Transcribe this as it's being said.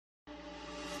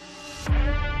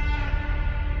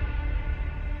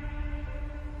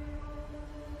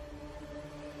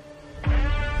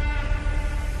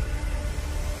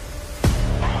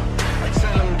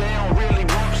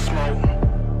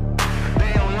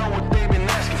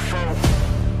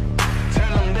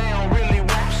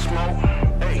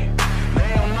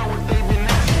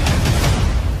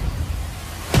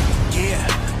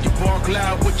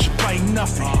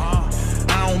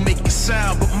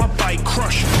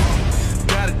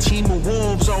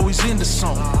always into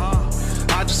something.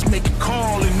 I just make a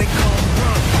call and they come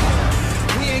run.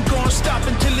 We ain't gonna stop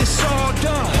until it's all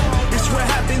done. It's what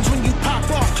happens when you pop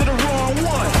off to the wrong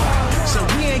one. So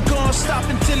we ain't gonna stop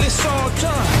until it's all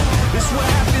done. It's what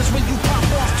happens when you pop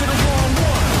off to the wrong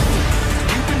one.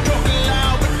 You been talking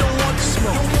loud but don't want to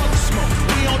smoke.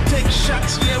 We don't take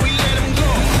shots, yeah, we let them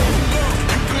go.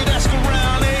 You could ask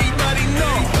around, everybody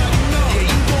know.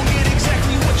 Yeah, you gon' get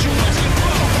exactly what you asking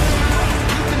for.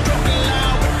 You been talking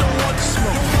loud but don't want to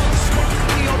smoke.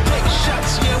 We don't take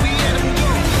shots, yeah, we let them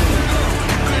go.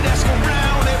 You could ask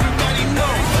around, everybody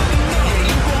know. Yeah,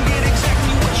 you gon' get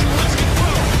exactly what you asking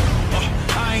for.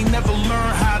 I ain't never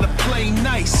learned how to play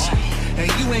nice, and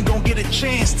you ain't gon' get a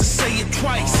chance to say it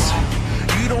twice.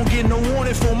 You don't get no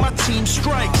warning for my team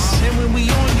strikes, and when we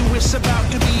on you, it's about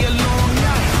to be a long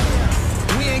night.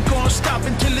 We ain't gonna stop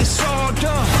until it's all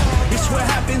done. It's what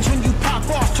happens when you pop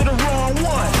off to the wrong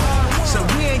one. So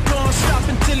we ain't gonna stop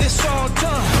until it's all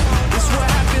done.